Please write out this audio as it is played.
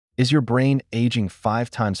Is your brain aging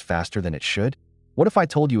 5 times faster than it should? What if I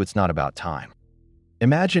told you it's not about time?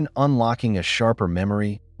 Imagine unlocking a sharper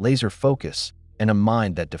memory, laser focus, and a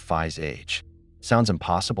mind that defies age. Sounds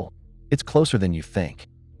impossible? It's closer than you think.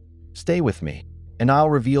 Stay with me, and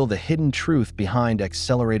I'll reveal the hidden truth behind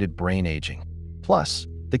accelerated brain aging, plus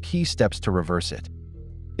the key steps to reverse it.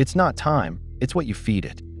 It's not time, it's what you feed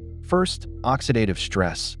it. First, oxidative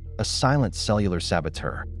stress, a silent cellular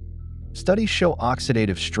saboteur. Studies show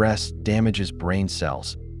oxidative stress damages brain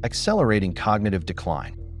cells, accelerating cognitive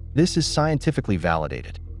decline. This is scientifically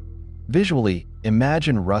validated. Visually,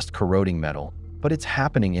 imagine rust corroding metal, but it's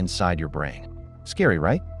happening inside your brain. Scary,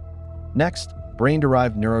 right? Next,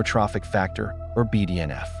 brain-derived neurotrophic factor, or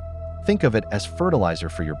BDNF. Think of it as fertilizer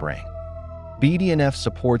for your brain. BDNF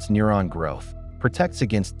supports neuron growth, protects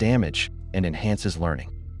against damage, and enhances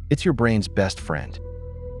learning. It's your brain's best friend.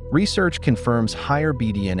 Research confirms higher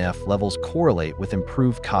BDNF levels correlate with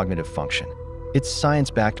improved cognitive function. It's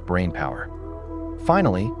science-backed brain power.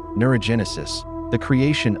 Finally, neurogenesis, the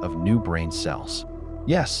creation of new brain cells.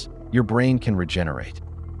 Yes, your brain can regenerate.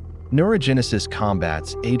 Neurogenesis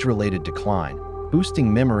combats age-related decline,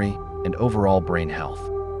 boosting memory and overall brain health.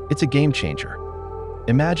 It's a game changer.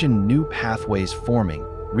 Imagine new pathways forming,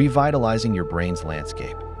 revitalizing your brain's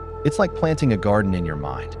landscape. It's like planting a garden in your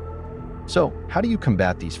mind. So, how do you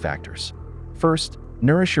combat these factors? First,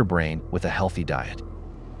 nourish your brain with a healthy diet.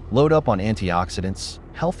 Load up on antioxidants,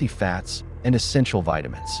 healthy fats, and essential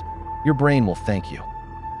vitamins. Your brain will thank you.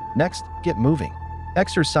 Next, get moving.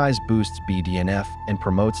 Exercise boosts BDNF and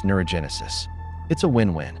promotes neurogenesis. It's a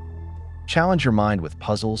win-win. Challenge your mind with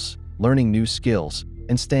puzzles, learning new skills,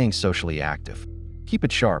 and staying socially active. Keep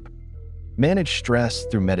it sharp. Manage stress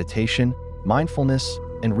through meditation, mindfulness,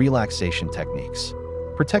 and relaxation techniques.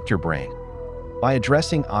 Protect your brain. By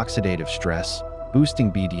addressing oxidative stress,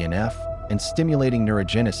 boosting BDNF, and stimulating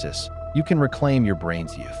neurogenesis, you can reclaim your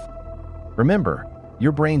brain's youth. Remember,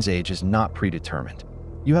 your brain's age is not predetermined.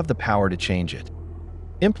 You have the power to change it.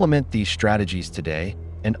 Implement these strategies today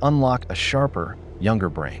and unlock a sharper, younger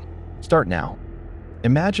brain. Start now.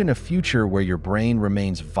 Imagine a future where your brain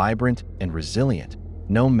remains vibrant and resilient,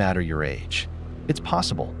 no matter your age. It's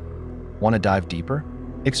possible. Want to dive deeper?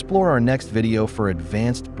 Explore our next video for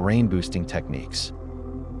advanced brain-boosting techniques.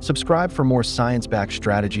 Subscribe for more science-backed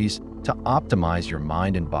strategies to optimize your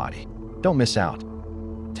mind and body. Don't miss out.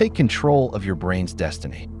 Take control of your brain's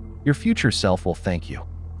destiny. Your future self will thank you.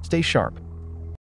 Stay sharp.